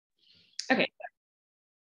Okay.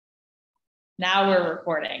 Now we're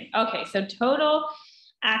recording. Okay, so total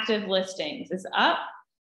active listings is up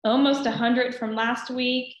almost 100 from last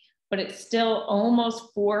week, but it's still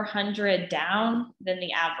almost 400 down than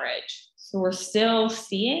the average. So we're still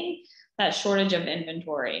seeing that shortage of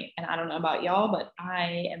inventory. And I don't know about y'all, but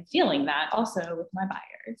I am feeling that also with my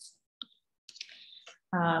buyers.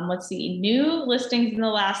 Let's see, new listings in the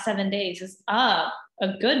last 7 days is up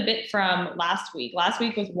a good bit from last week. Last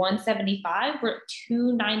week was 175, we're at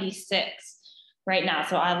 296 right now.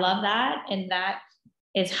 So I love that. And that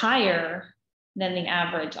is higher than the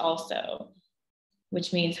average also,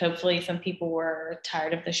 which means hopefully some people were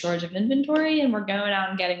tired of the shortage of inventory and we're going out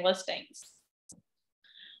and getting listings.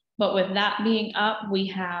 But with that being up, we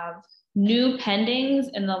have new pendings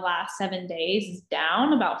in the last 7 days is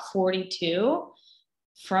down about 42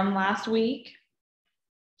 from last week.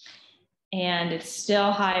 And it's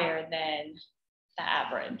still higher than the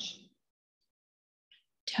average.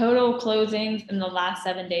 Total closings in the last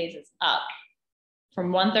 7 days is up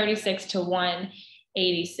from 136 to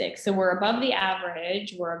 186. So we're above the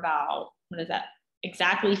average. We're about, what is that?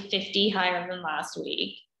 Exactly 50 higher than last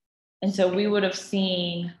week. And so we would have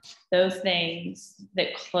seen those things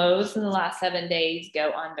that closed in the last 7 days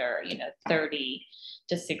go under, 30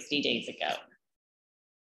 to 60 days ago.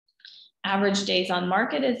 Average days on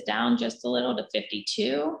market is down just a little to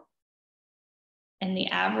 52. And the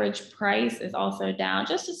average price is also down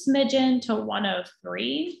just a smidgen to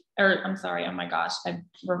 103, or I'm sorry, oh my gosh, I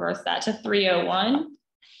reversed that to 301.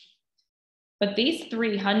 But these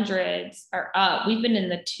 300s are up. We've been in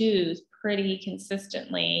the twos pretty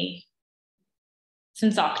consistently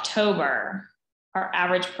since October. Our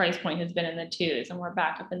average price point has been in the twos and we're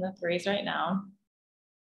back up in the threes right now.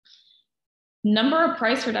 Number of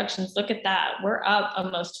price reductions, look at that. We're up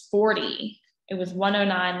almost 40. It was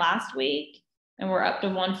 109 last week and we're up to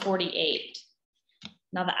 148.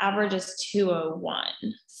 Now the average is 201.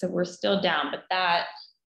 So we're still down, but that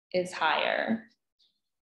is higher.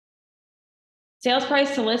 Sales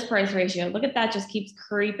price to list price ratio, look at that, just keeps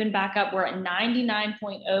creeping back up. We're at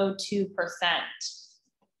 99.02%.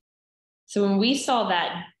 So when we saw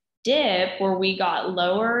that dip where we got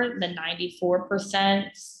lower than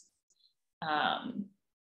 94%,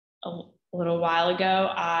 a little while ago,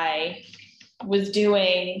 I was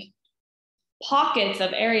doing pockets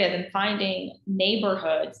of areas and finding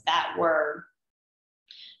neighborhoods that were,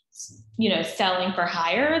 selling for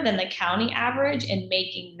higher than the county average and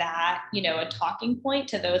making that, a talking point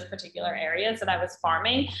to those particular areas that I was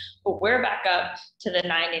farming. But we're back up to the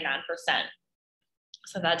 99%.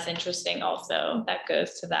 So that's interesting also. That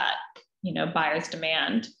goes to that, buyer's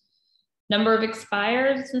demand. Number of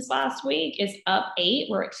expires since last week is up 8.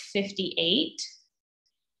 We're at 58.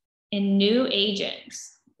 In new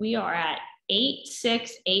agents, we are at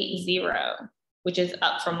 8680, which is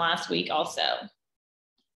up from last week also.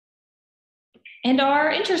 And our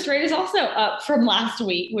interest rate is also up from last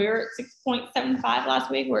week. We were at 6.75 last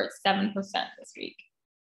week. We're at 7% this week.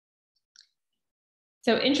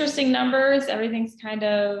 So interesting numbers. Everything's kind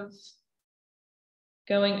of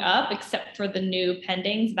going up except for the new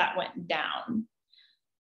pendings that went down.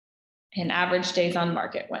 And average days on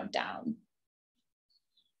market went down.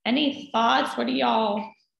 Any thoughts? What are y'all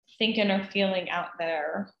thinking or feeling out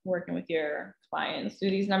there working with your clients? Do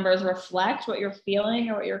these numbers reflect what you're feeling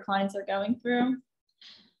or what your clients are going through?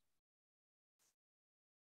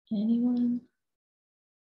 Anyone?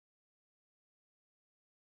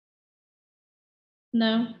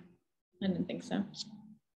 No, I didn't think so.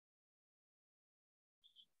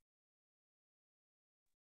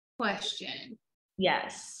 Question.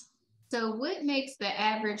 Yes. So what makes the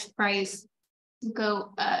average price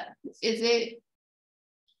go up? Is it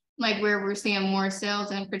like where we're seeing more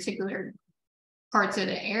sales in particular parts of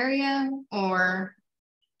the area or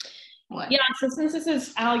what? Yeah, so since this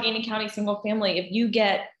is Allegheny County single family, if you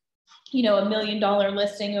get, $1 million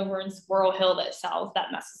listing over in Squirrel Hill that sells,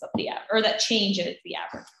 that messes up the average, or that changes the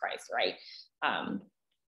average price, right?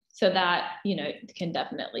 So that, can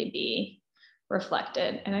definitely be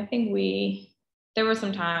reflected. And I think there were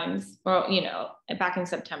some times, well, back in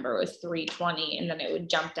September it was 320 and then it would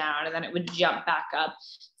jump down and then it would jump back up.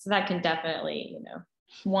 So that can definitely,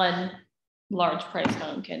 one large price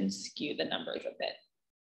home can skew the numbers a bit.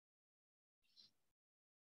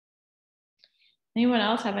 Anyone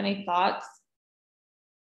else have any thoughts?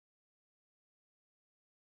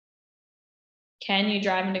 Ken, you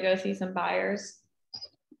driving to go see some buyers?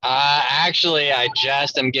 Actually, I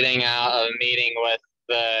just am getting out of a meeting with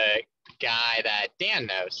the guy that Dan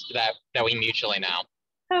knows that we mutually know.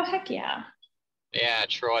 Oh, heck yeah. Yeah,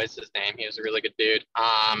 Troy's his name. He was a really good dude.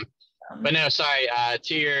 But no, sorry.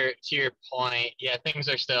 To your point, yeah, things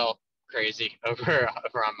are still crazy over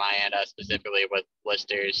on my end, specifically with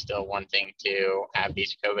listers still wanting to have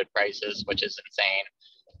these COVID prices, which is insane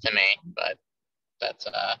to me. But that's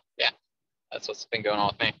yeah, that's what's been going on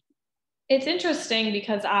with me. It's interesting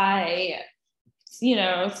because I,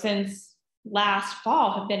 since last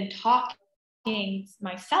fall have been talking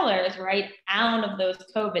my sellers right out of those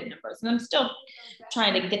COVID numbers. And I'm still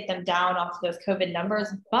trying to get them down off those COVID numbers,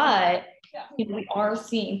 but we are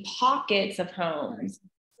seeing pockets of homes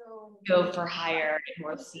go for higher, and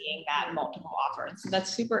we're seeing that multiple offers. So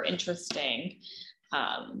that's super interesting.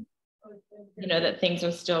 That things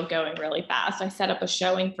are still going really fast. I set up a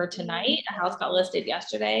showing for tonight. A house got listed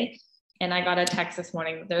yesterday, and I got a text this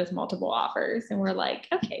morning that there's multiple offers, and we're like,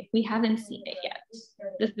 okay, we haven't seen it yet.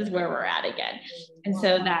 This is where we're at again. And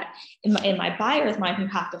so that in my buyer's mind who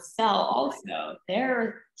have to sell also,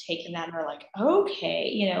 they're taking that and they're like,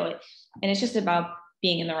 okay, and it's just about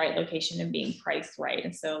being in the right location and being priced right.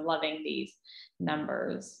 And so loving these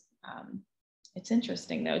numbers. It's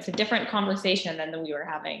interesting though. It's a different conversation than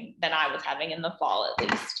I was having in the fall, at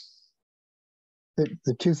least.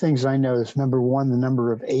 The two things I noticed, number one, the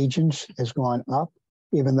number of agents has gone up,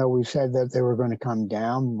 even though we said that they were going to come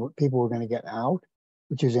down, people were going to get out,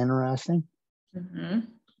 which is interesting. Mm-hmm.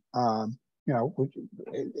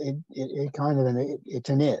 It kind of, it's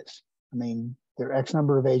an is. I mean, there are X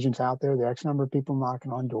number of agents out there, there are X number of people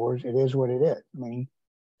knocking on doors. It is what it is. I mean,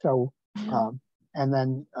 so, and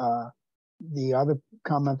then the other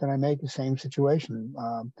comment that I make, the same situation.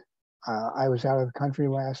 I was out of the country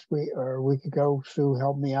last week or a week ago. Sue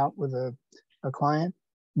helped me out with a client,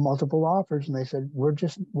 multiple offers, and they said,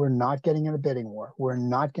 we're not getting in a bidding war. We're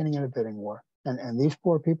not getting in a bidding war. And these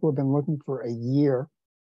poor people have been looking for a year.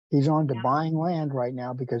 He's on to buying land right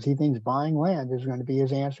now because he thinks buying land is going to be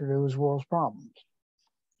his answer to his world's problems.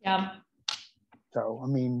 Yeah. So, I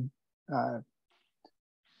mean, I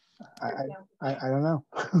don't know.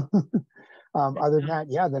 Other than that,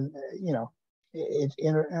 yeah, then, it's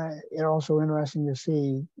also interesting to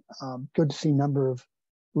see, good to see number of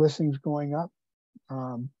listings going up.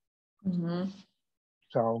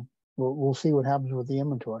 So we'll see what happens with the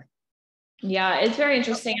inventory. Yeah, it's very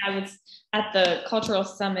interesting. I was at the cultural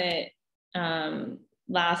summit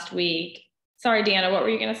last week. Sorry, Deanna, what were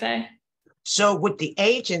you going to say? So with the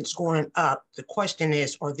agents going up, the question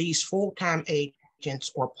is, are these full-time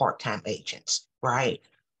agents or part-time agents, right?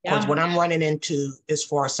 Because what I'm running into, as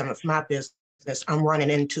far as some of my business, I'm running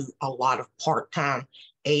into a lot of part-time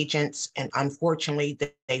agents, and unfortunately,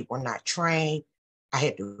 they were not trained. I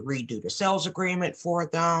had to redo the sales agreement for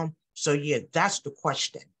them. So yeah, that's the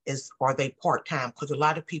question, is are they part-time? Because a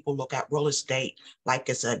lot of people look at real estate like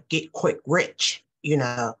it's a get quick rich,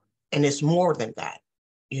 and it's more than that,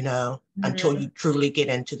 until you truly get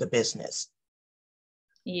into the business.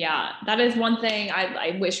 Yeah, that is one thing.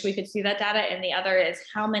 I wish we could see that data. And the other is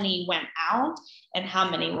how many went out and how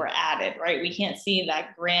many were added, right? We can't see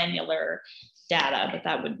that granular data, but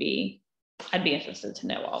I'd be interested to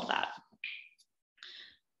know all that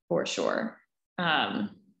for sure.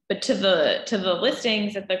 But to the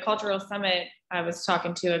listings at the cultural summit, I was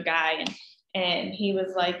talking to a guy and he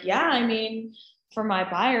was like, yeah, I mean, for my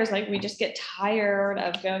buyers, like we just get tired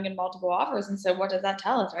of going in multiple offers. And so what does that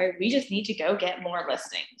tell us, right? We just need to go get more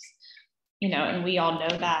listings, and we all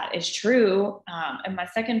know that is true. And my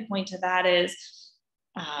second point to that is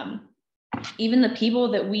even the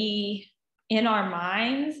people that we, in our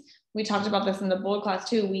minds, we talked about this in the board class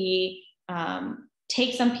too, we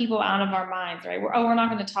take some people out of our minds, right? We're not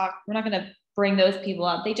going to bring those people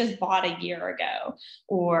up. They just bought a year ago,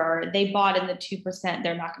 or they bought in the 2%.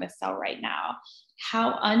 They're not going to sell right now.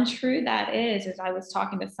 How untrue that is I was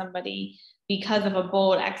talking to somebody because of a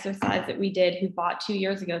bold exercise that we did who bought 2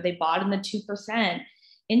 years ago. They bought in the 2%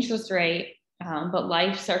 interest rate, but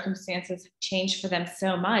life circumstances have changed for them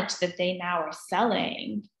so much that they now are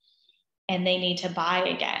selling and they need to buy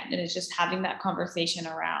again. And it's just having that conversation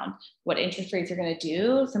around what interest rates are going to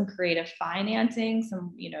do, some creative financing,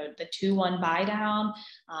 some, the 2-1 buy down,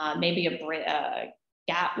 maybe a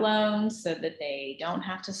gap loan so that they don't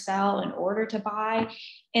have to sell in order to buy,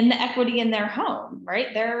 and the equity in their home, right?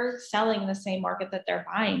 They're selling the same market that they're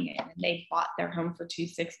buying in, and they bought their home for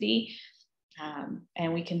 $260,000.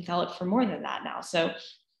 And we can sell it for more than that now. So,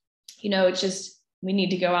 it's just, we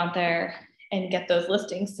need to go out there and get those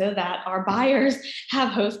listings so that our buyers have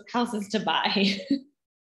houses to buy.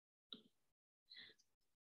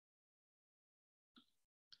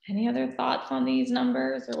 Any other thoughts on these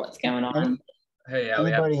numbers or what's going on? Hey,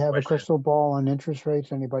 anybody have a crystal ball on interest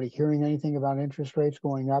rates? Anybody hearing anything about interest rates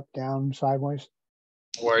going up, down, sideways?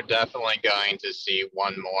 We're definitely going to see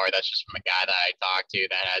one more. That's just from a guy that I talked to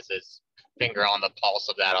that has his finger on the pulse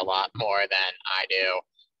of that a lot more than I do.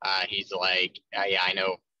 He's like, yeah, I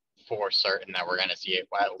know for certain that we're going to see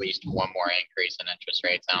at least one more increase in interest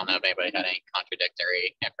rates. I don't know if anybody had any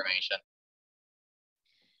contradictory information.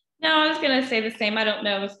 No, I was going to say the same. I don't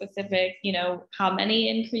know specific, how many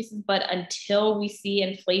increases, but until we see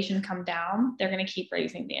inflation come down, they're going to keep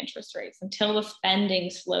raising the interest rates. Until the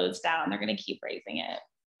spending slows down, they're going to keep raising it.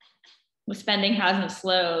 The spending hasn't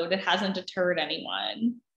slowed. It hasn't deterred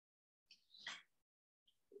anyone.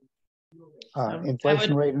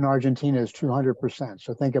 Inflation rate in Argentina is 200%.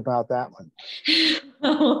 So think about that one.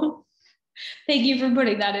 Thank you for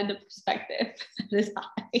putting that into perspective. That is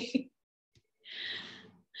high.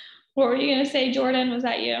 What were you going to say, Jordan? Was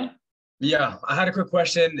that you? Yeah, I had a quick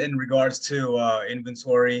question in regards to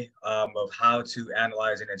inventory of how to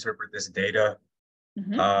analyze and interpret this data.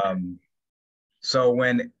 Mm-hmm. So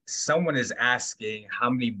when someone is asking how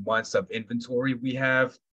many months of inventory we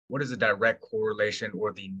have, what is the direct correlation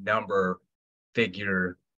or the number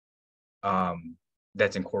figure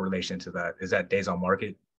that's in correlation to that? Is that days on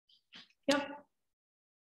market? Yep.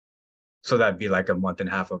 So that'd be like a month and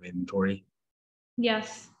a half of inventory?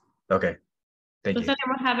 Yes. Okay. Thank you. Does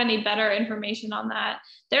anyone have any better information on that?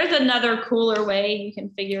 There's another cooler way you can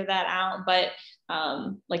figure that out, but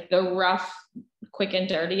like the rough, quick and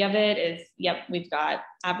dirty of it is, yep, we've got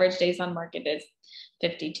average days on market is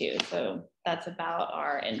 52. So that's about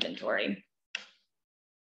our inventory.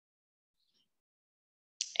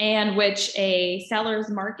 And which a seller's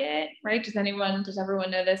market, right? Does everyone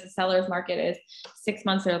know this? A seller's market is 6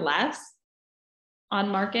 months or less on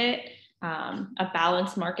market. A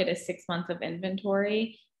balanced market is 6 months of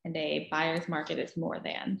inventory, and a buyer's market is more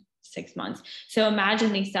than 6 months. So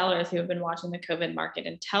imagine these sellers who have been watching the COVID market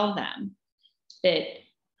and tell them that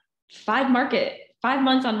 5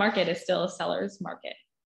 months on market is still a seller's market.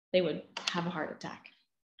 They would have a heart attack.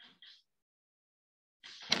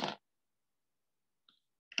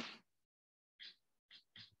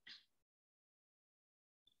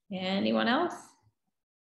 Anyone else?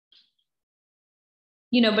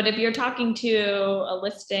 But if you're talking to a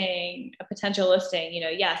potential listing,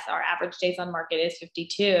 yes, our average days on market is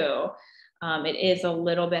 52. It is a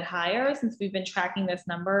little bit higher since we've been tracking this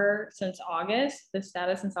number since August, the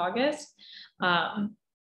status since August. But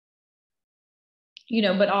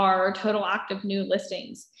our total active new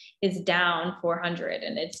listings is down 400,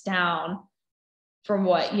 and it's down from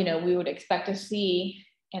what, we would expect to see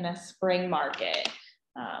in a spring market.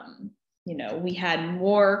 We had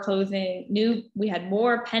more we had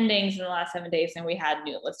more pendings in the last 7 days than we had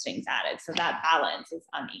new listings added. So that balance is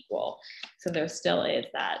unequal. So there still is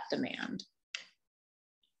that demand.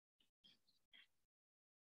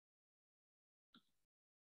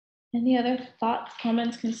 Any other thoughts,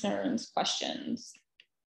 comments, concerns, questions?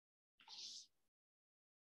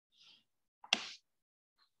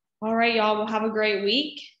 All right, y'all, we'll have a great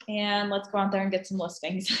week, and let's go out there and get some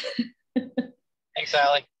listings. Thanks,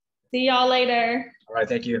 Allie. See y'all later. All right,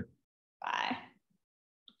 thank you. Bye.